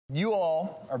You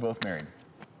all are both married.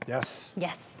 Yes.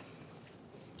 Yes.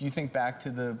 Do you think back to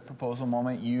the proposal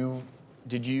moment?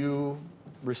 Did you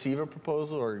receive a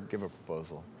proposal or give a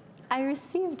proposal? I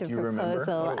received a Do you remember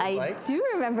proposal. what it was like? I do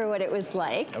remember what it was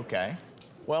like. Okay.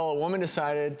 Well, a woman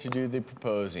decided to do the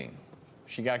proposing.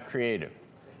 She got creative.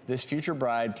 This future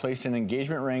bride placed an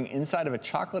engagement ring inside of a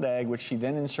chocolate egg, which she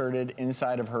then inserted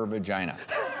inside of her vagina.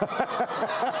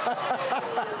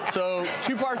 So,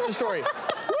 2 parts of the story. Woo!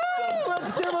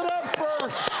 Let's give it up for...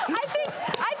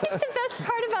 I think the best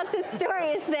part about this story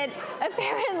is that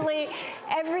apparently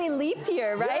every leap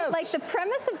year, right? Yes. Like the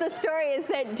premise of the story is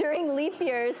that during leap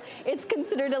years, it's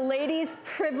considered a lady's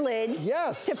privilege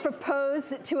to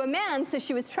propose to a man. So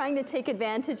she was trying to take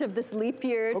advantage of this leap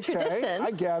year tradition.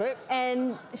 I get it.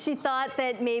 And she thought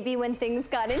that maybe when things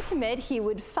got intimate, he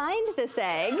would find this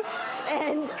egg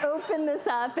and open this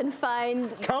up and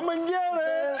find... Come and get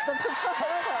it! The proposal.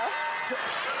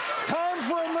 Time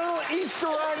for a little Easter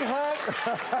egg hunt.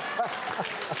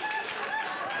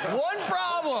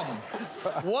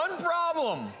 One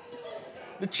problem.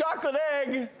 The chocolate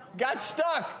egg got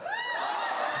stuck.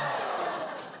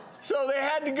 So they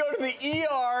had to go to the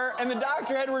ER, and the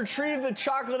doctor had to retrieve the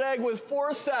chocolate egg with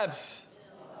forceps.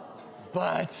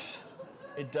 But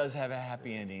it does have a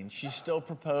happy ending. She still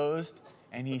proposed,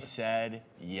 and he said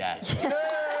yes. Yay!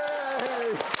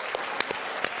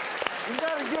 You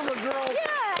gotta give a girl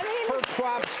her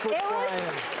props for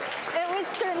trying. It was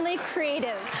certainly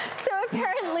creative. So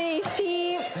apparently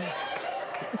she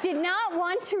did not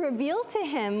want to reveal to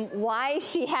him why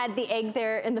she had the egg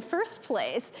there in the first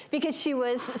place, because she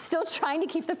was still trying to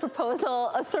keep the proposal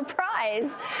a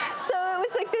surprise. So it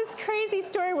was like this crazy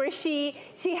story where she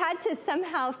had to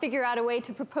somehow figure out a way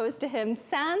to propose to him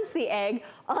sans the egg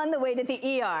on the way to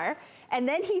the ER. And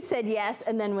then he said yes,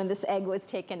 and then when this egg was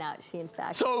taken out, she in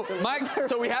fact... So, Mike,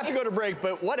 so we have to go to break,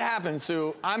 but what happens?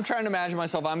 So I'm trying to imagine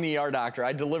myself, I'm the ER doctor.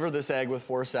 I deliver this egg with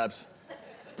forceps,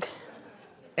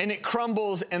 and it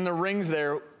crumbles, and the ring's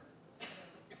there.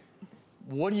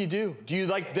 What do? Do you,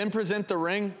 like, then present the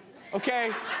ring?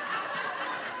 Okay.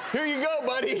 Here you go,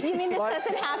 buddy. You mean this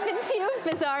doesn't happen to you?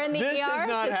 Bizarre in the ER? This has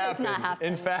not happened. Does not happen.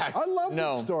 In fact, I love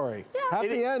this story. Yeah.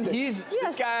 Happy ending. This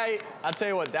guy, I'll tell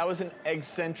you what, that was an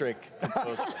eccentric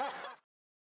proposal.